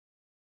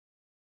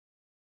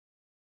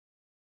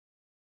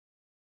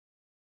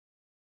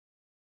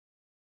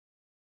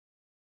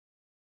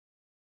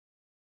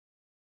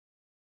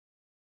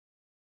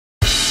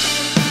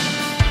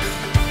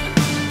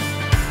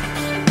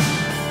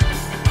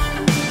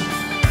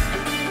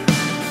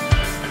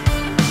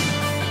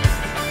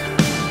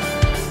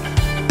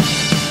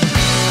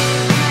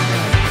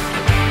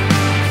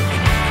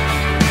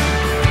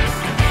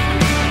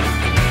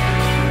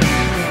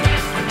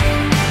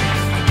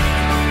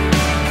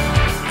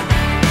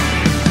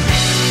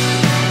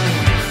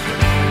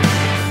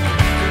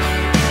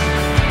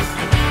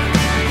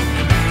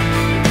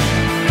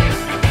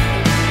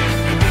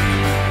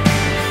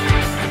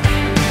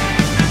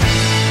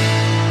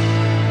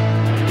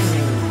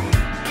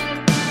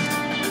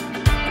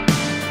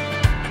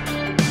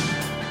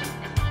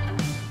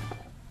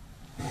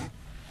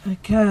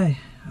Okay,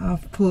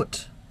 I've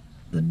put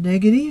the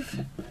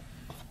negative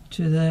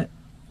to the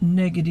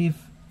negative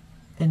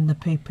in the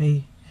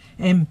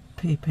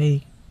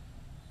MPPT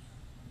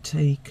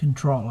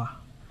controller.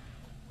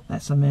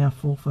 That's a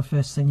mouthful for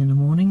first thing in the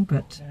morning,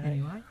 but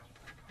anyway,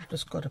 I've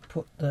just got to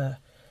put the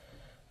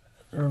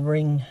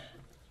ringlets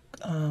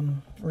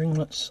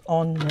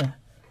on the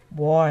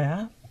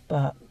wire,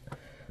 but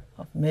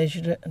I've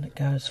measured it and it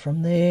goes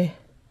from there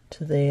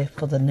to there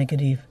for the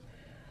negative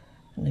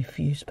in the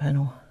fuse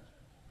panel.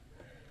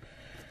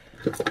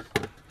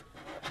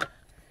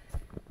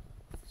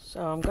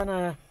 So I'm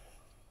gonna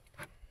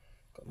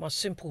got my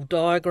simple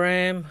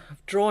diagram.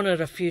 I've drawn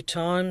it a few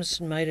times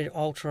and made it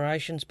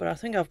alterations, but I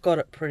think I've got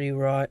it pretty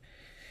right.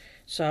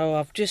 So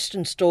I've just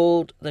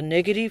installed the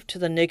negative to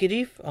the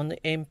negative on the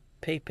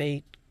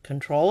MPP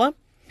controller,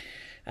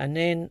 and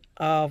then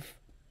I've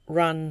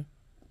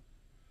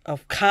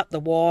cut the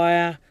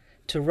wire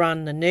to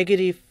run the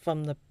negative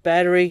from the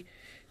battery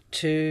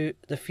to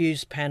the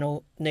fuse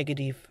panel,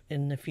 negative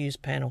in the fuse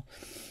panel.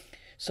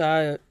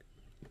 So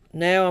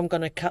now I'm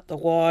going to cut the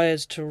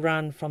wires to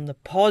run from the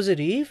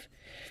positive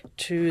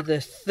to the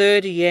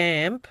 30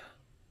 amp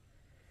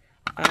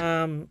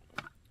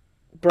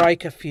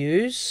breaker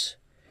fuse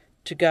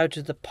to go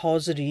to the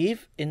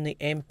positive in the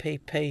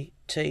MPPT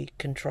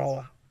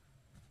controller.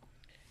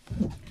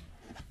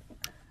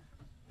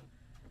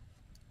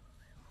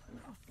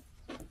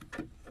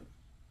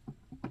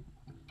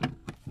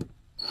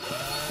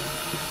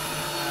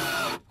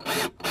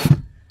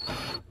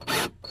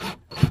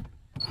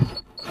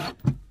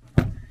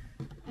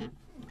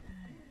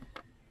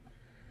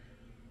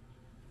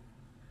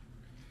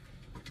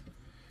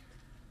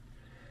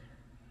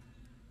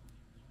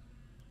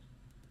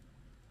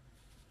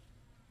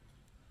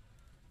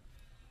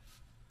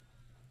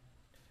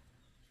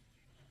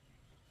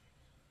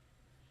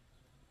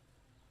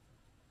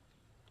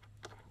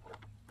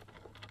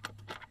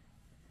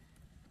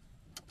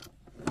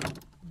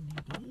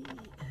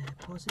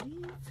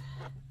 Positive.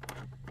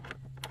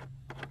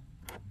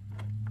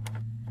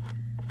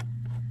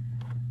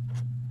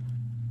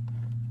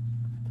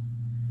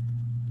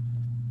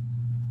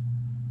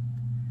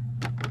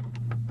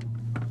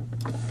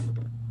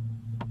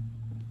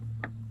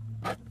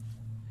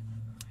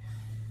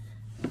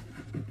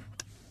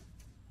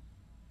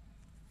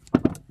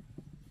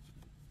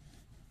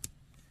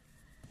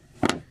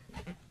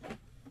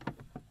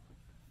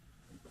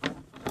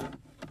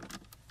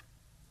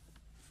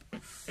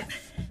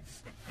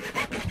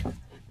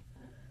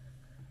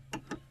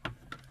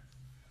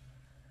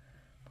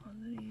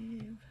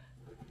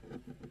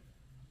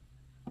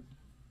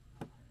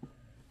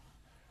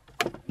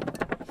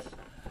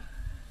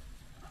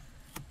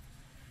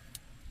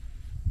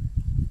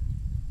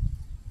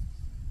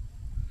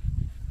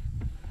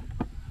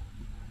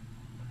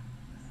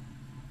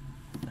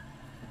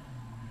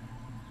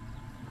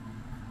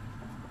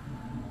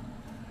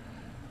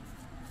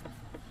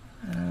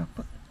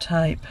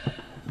 Tape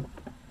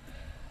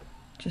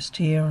just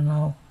here, and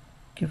I'll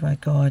give a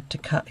guide to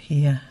cut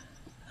here,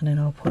 and then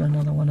I'll put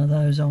another one of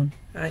those on.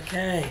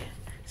 Okay,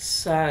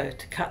 so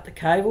to cut the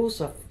cables,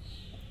 I've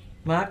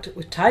marked it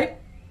with tape,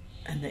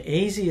 and the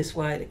easiest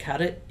way to cut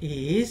it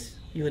is,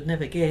 you would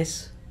never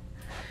guess,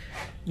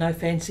 no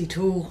fancy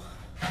tool.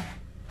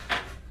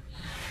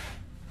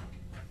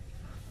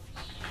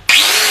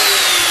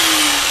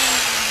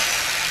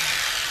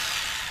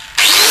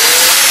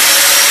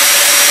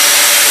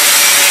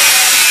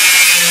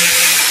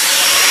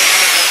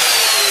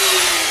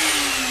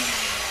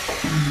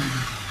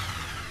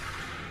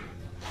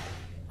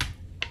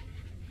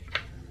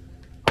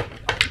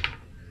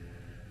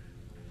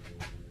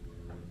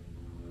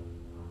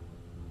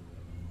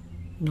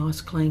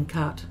 Nice clean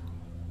cut,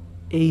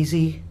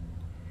 easy.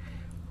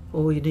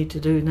 All you need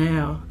to do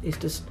now is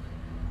just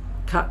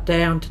cut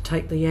down to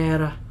take the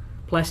outer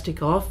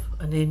plastic off,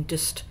 and then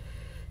just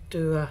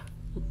do a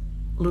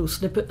little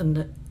snippet and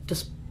it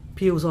just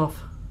peels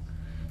off.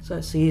 So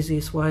it's the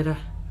easiest way to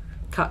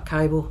cut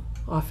cable,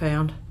 I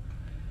found.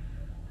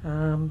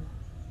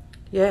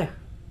 Yeah.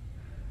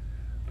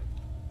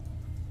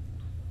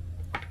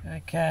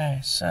 Okay,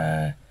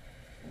 so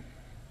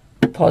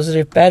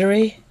positive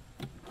battery.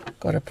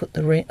 Got to put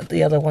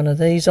the other one of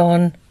these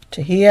on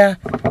to here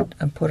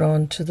and put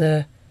on to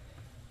the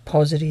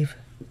positive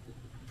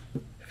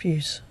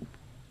fuse,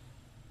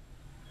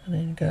 and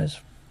then it goes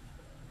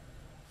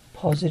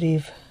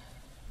positive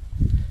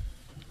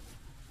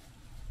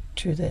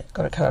to the.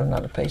 Got to cut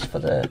another piece for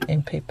the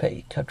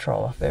MPP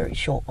controller, very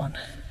short one.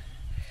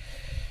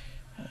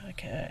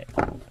 Okay,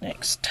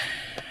 next.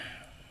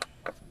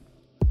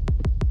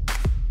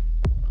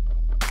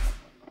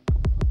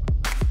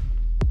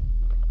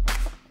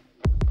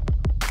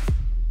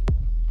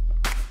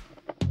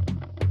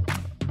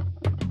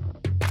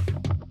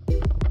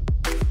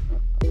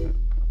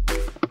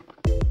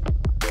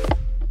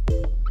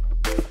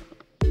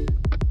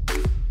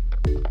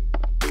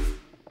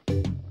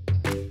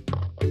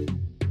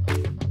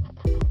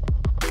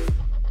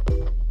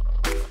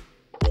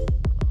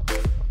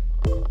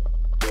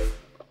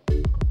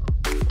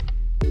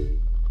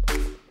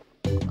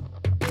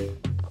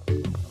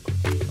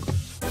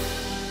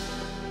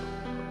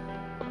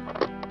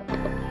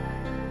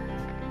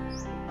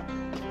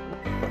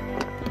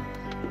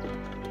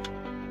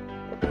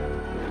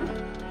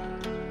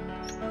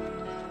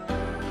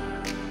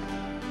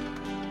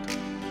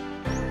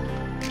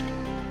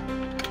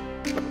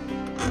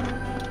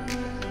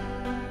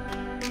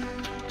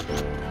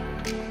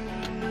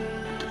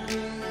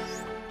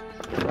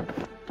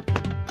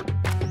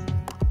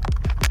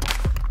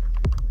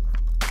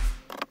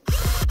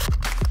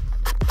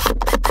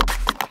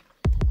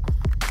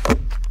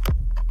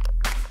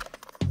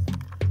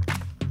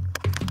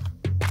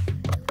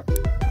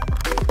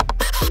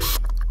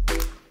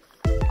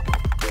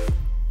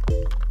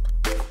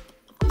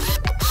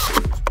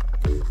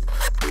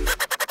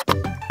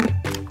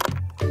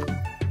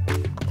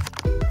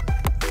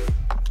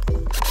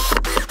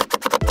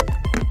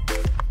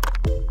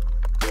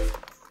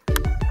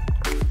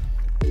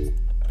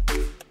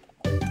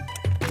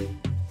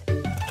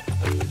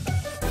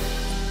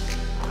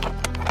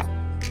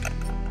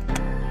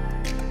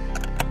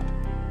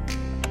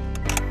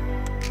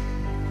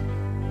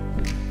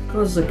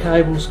 Because the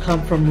cables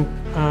come from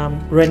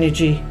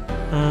Renogy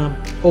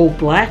all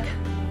black,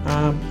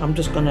 I'm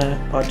just going to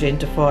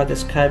identify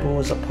this cable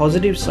as a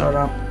positive so I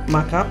don't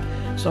muck up.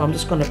 So I'm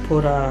just going to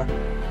put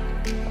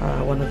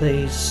one of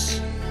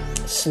these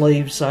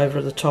sleeves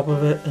over the top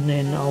of it, and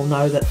then I'll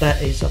know that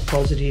that is a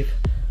positive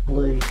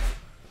lead.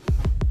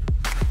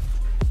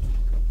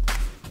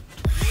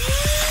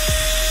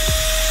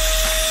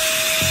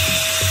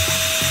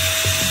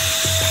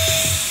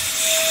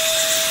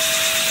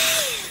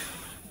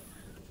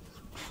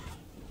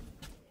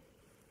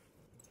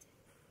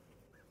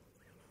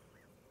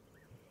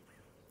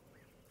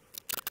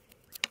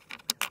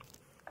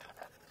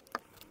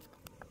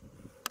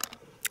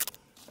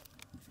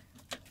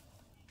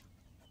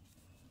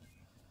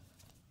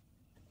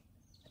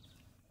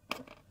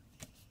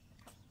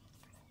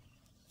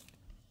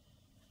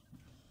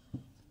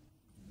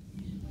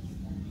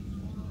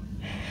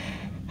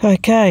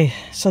 Okay,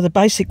 so the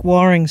basic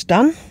wiring's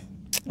done,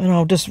 and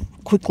I'll just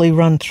quickly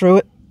run through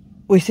it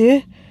with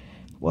you,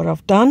 what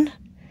I've done.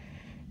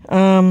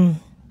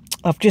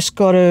 I've just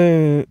got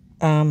to,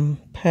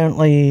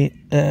 apparently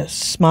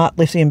smart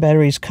lithium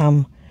batteries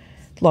come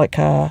like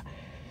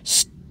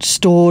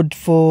stored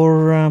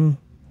for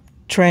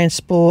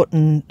transport,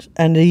 and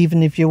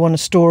even if you want to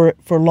store it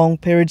for long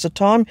periods of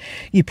time,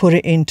 you put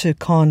it into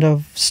kind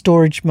of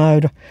storage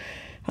mode.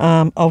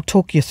 I'll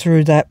talk you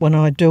through that when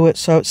I do it.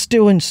 So it's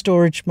still in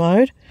storage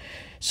mode.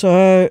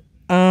 So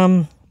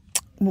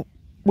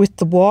with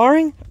the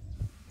wiring,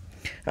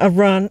 I've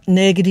run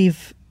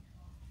negative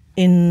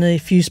in the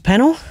fuse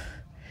panel.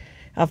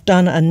 I've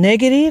done a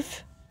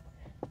negative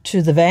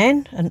to the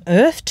van and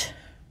earthed.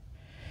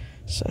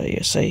 So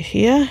you see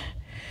here.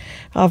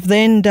 I've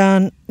then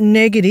done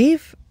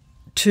negative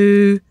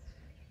to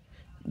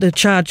the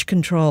charge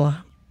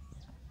controller.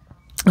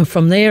 And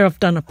from there I've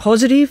done a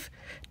positive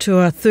to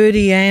a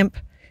 30 amp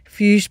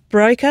fuse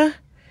breaker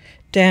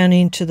down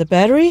into the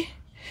battery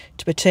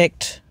to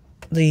protect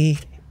the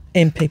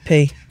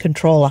MPP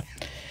controller.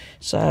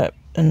 So,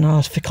 and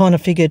I kind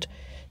of figured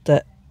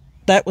that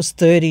that was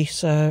 30,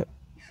 so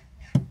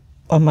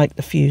I make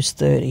the fuse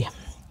 30.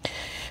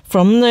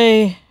 From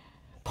the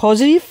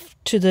positive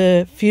to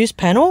the fuse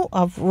panel,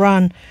 I've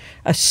run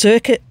a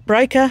circuit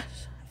breaker,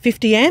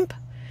 50 amp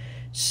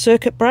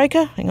circuit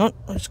breaker. Hang on,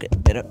 let's get a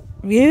better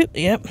view.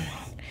 Yep.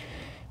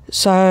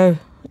 So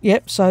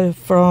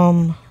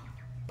from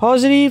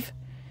positive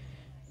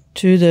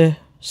to the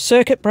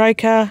circuit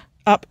breaker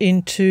up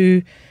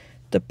into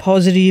the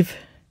positive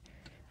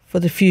for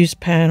the fuse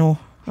panel,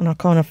 and I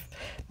kind of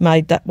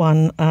made that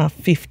one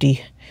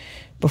 50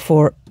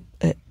 before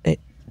it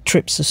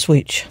trips the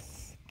switch.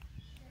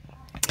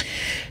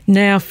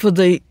 Now for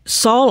the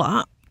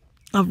solar,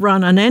 I've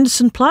run an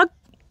Anderson plug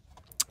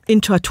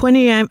into a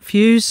 20 amp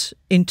fuse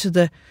into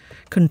the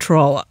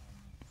controller,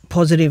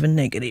 positive and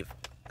negative,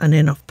 and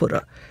then I've put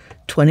a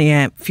 20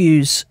 amp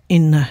fuse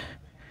in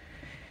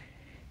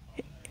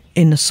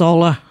the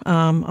solar.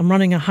 I'm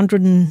running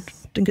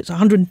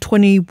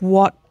 120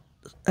 watt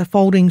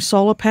folding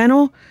solar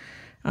panel,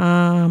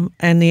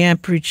 and the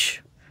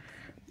amperage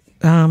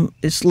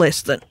is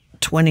less than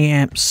 20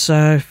 amps.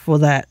 So for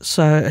that,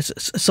 so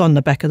it's on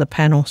the back of the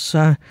panel.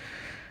 So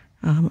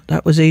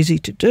that was easy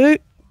to do.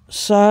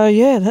 So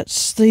yeah,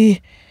 that's the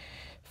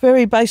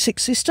very basic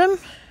system.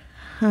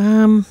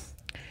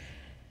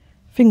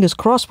 Fingers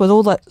crossed with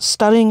all that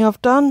studying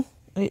I've done,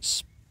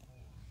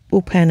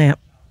 will pan out.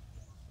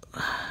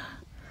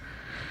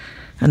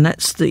 And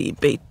that's the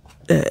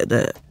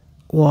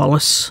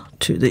wireless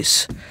to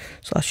this.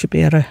 So I should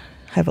be able to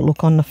have a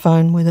look on the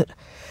phone with it.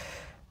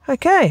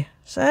 Okay,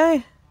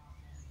 so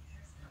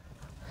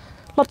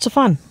lots of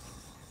fun.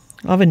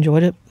 I've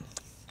enjoyed it.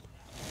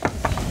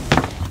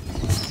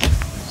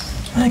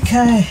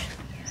 Okay,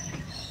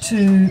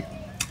 to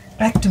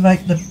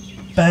activate the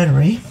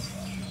battery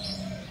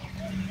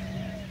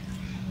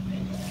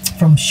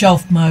from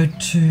shelf mode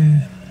to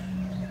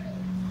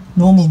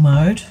normal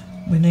mode,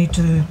 we need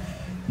to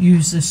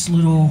use this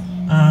little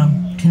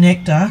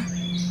connector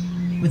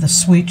with a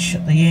switch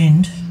at the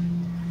end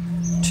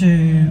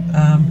to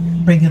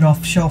bring it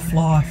off shelf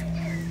life.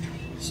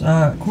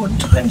 So according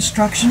to the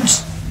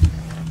instructions,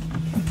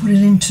 I'll put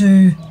it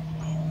into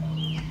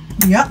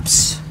the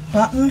ups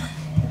button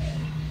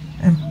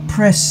and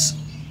press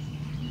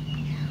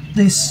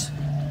this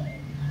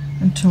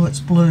until it's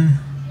blue.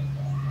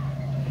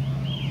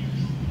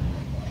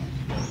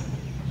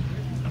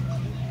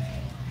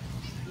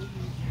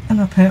 and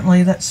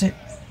apparently that's it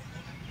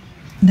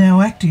now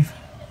active.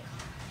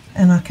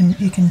 And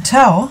you can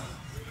tell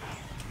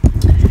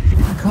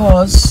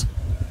because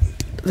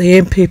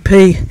the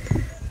MPP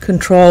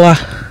controller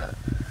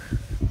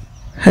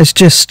has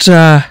just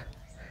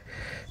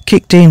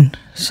kicked in.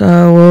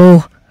 So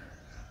we'll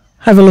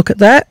have a look at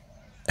that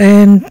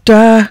and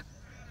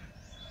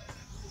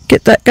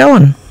get that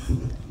going.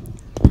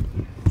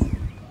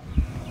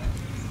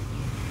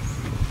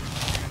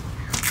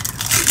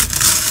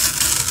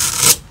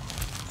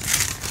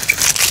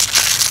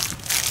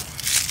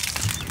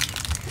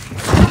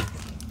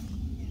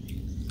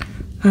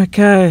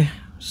 Okay,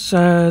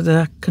 so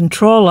the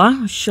controller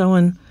is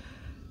showing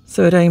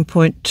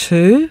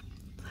 13.2,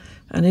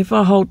 and if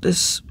I hold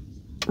this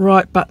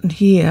right button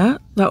here,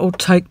 that will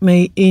take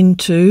me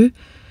into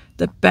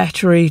the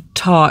battery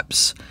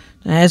types.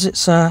 Now, as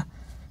it's a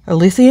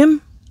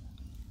lithium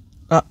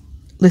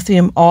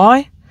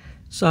I,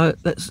 so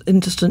that's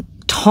just a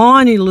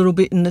tiny little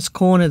bit in this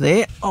corner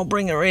there. I'll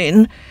bring her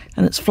in,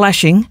 and it's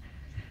flashing.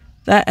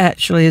 That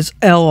actually is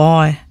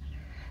Li.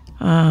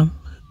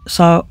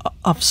 So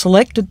I've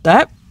selected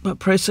that by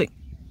pressing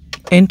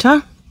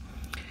enter,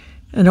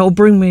 and it'll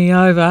bring me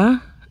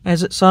over,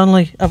 as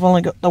I've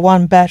only got the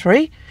one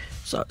battery,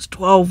 so it's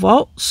 12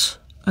 volts,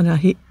 and I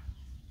hit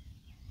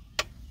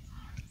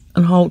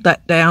and hold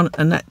that down,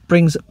 and that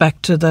brings it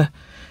back to the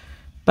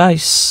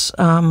base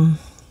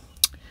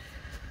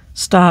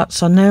start.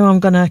 So now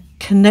I'm going to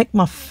connect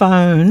my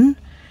phone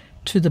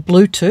to the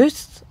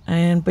Bluetooth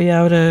and be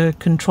able to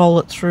control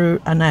it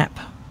through an app.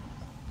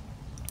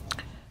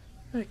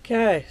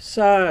 Okay,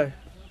 so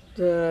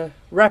the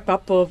wrap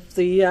up of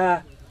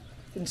the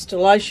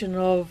installation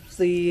of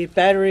the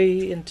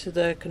battery into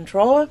the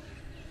controller.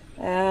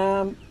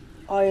 I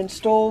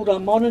installed a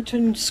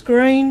monitoring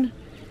screen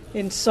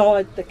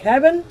inside the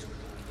cabin,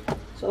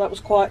 so that was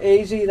quite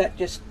easy. That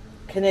just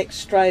connects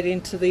straight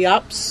into the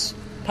ups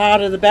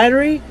part of the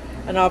battery,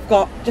 and I've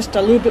got just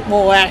a little bit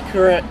more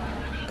accurate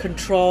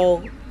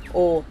control,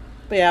 or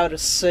be able to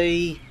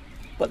see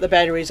what the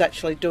battery is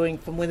actually doing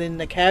from within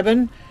the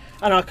cabin.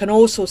 And I can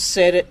also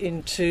set it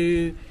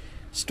into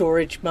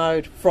storage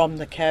mode from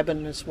the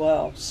cabin as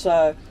well.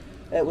 So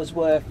it was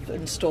worth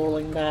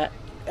installing that.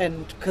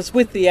 And because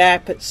with the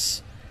app,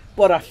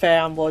 what I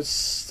found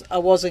was I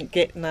wasn't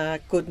getting a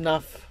good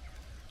enough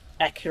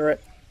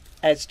accurate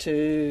as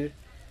to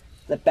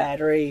the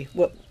battery,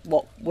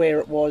 where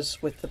it was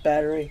with the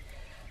battery.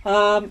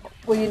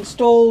 We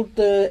installed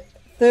the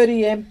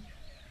 30 amp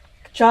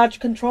charge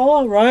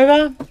controller,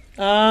 Rover.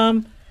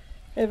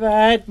 If I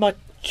had my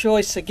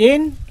choice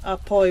again, I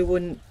probably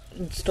wouldn't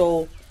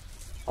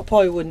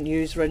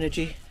use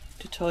Renogy,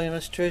 to tell you the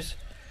honest truth.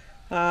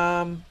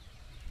 But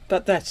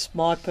that's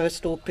my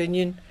personal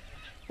opinion.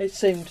 It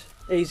seemed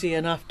easy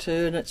enough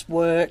to, and it's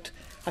worked.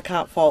 I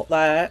can't fault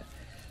that.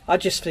 I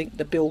just think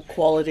the build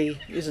quality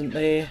isn't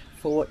there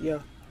for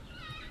the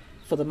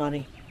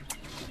money.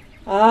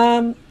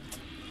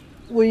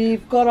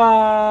 We've got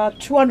a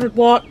 200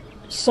 watt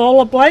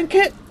solar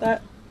blanket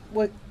that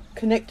we're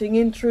connecting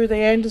in through the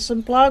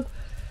Anderson plug.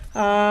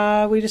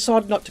 We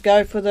decided not to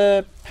go for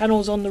the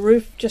panels on the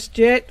roof just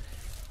yet,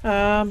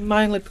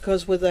 mainly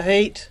because with the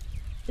heat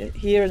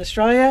here in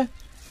Australia,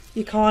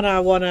 you kind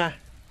of want to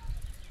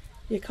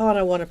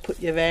put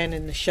your van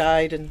in the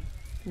shade and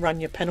run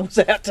your panels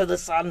out to the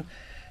sun.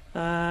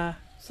 So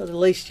the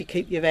least you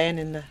keep your van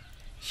in the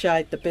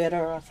shade, the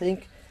better, I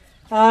think.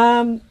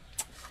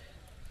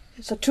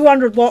 It's a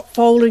 200 watt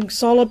folding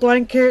solar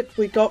blanket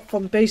we got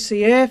from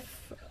BCF.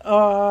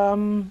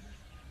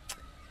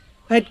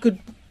 Had good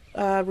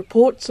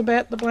reports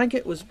about the blanket.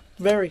 It was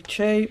very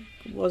cheap.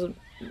 It wasn't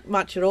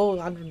much at all,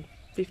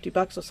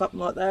 $150 or something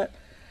like that.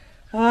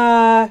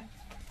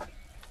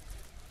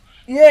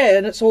 Yeah,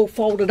 and it's all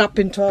folded up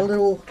into a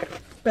little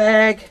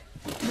bag.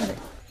 And it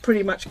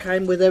pretty much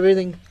came with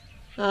everything.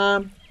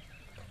 So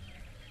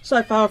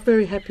far,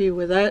 very happy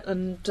with that,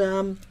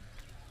 and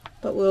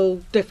but we'll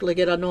definitely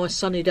get a nice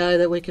sunny day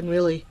that we can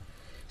really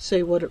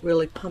see what it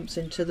really pumps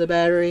into the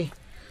battery.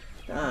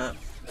 So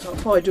I'll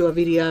probably do a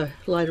video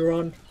later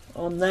on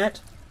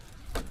that.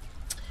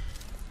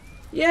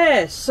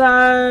 Yeah,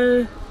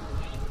 so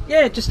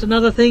yeah, just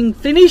another thing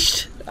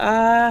finished.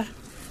 We'll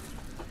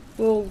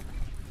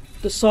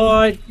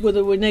decide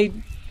whether we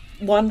need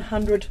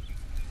 100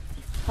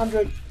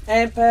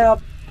 amp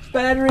hour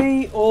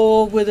battery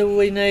or whether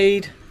we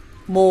need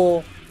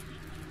more.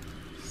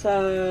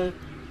 So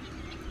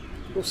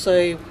we'll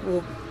see.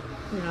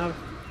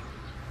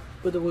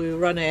 Whether we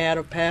run out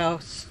of power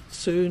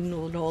soon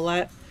and all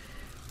that.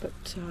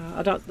 But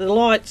the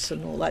lights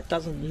and all that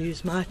doesn't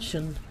use much,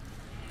 and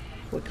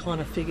we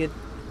kind of figured,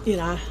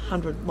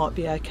 100 might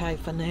be okay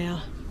for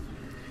now.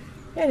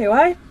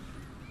 Anyway,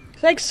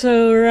 thanks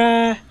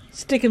for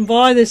sticking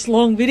by this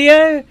long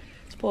video.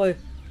 It's probably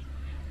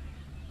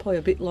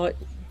a bit like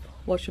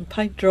watching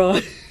paint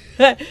dry.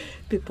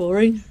 Bit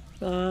boring.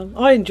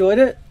 I enjoyed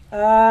it.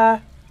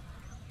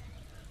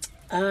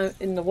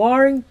 In the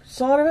wiring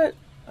side of it,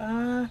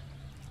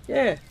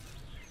 yeah,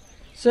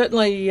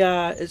 certainly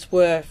it's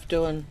worth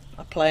doing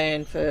a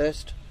plan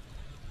first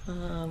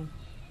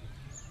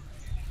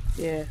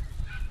Yeah,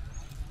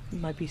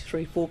 maybe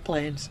 3-4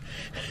 plans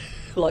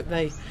like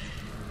me.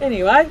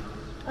 Anyway,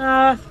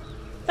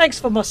 thanks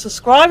for my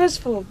subscribers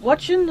for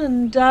watching,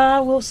 and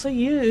we'll see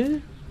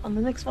you on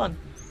the next one.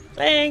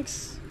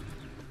 Thanks.